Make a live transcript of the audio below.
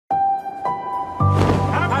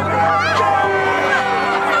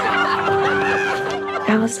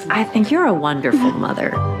Alice, I think you're a wonderful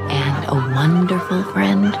mother and a wonderful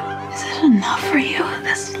friend. Is it enough for you,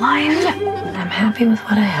 this life? I'm happy with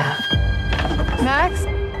what I have. Max?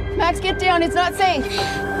 Max, get down. It's not safe.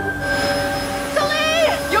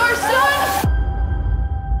 Celine! Your son!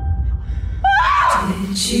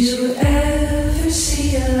 Did you ever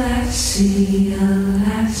see a lassie,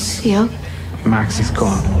 Theo? Max is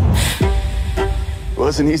gone. It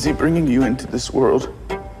wasn't easy bringing you into this world.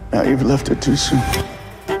 Now you've left it too soon.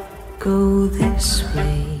 go this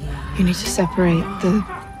way? You need to separate the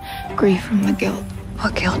grief from the guilt.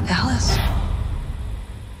 What guilt, Alice?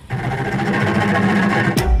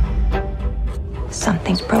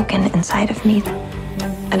 Something's broken inside of me,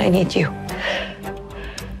 and I need you.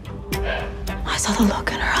 I saw the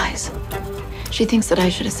look in her eyes. She thinks that I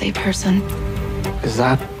should have saved her son. Is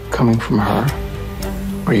that coming from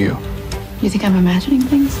her or you? You think I'm imagining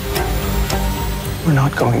things? We're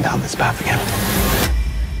not going down this path again.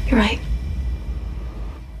 You're right.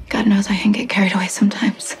 God knows I can get carried away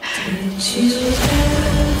sometimes.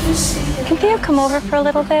 Can Theo come over for a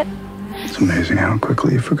little bit? It's amazing how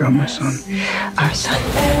quickly you forgot my son. Our son.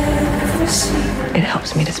 It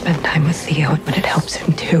helps me to spend time with Theo, but it helps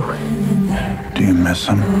him too. Do you miss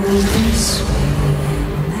him?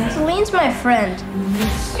 Celine's my friend.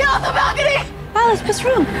 Get off the balcony! Alice, what's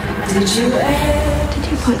wrong? Did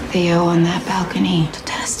you put Theo on that balcony to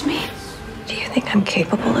test me? Do you think I'm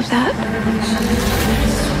capable of that?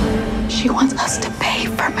 She wants us to pay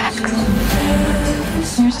for Max.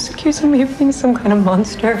 You're just accusing me of being some kind of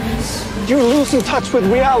monster. You're losing touch with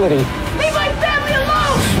reality. Leave my family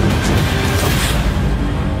alone!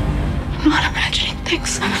 I'm not imagining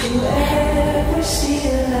things. You ever see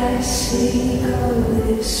a lassie go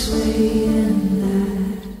this way and that?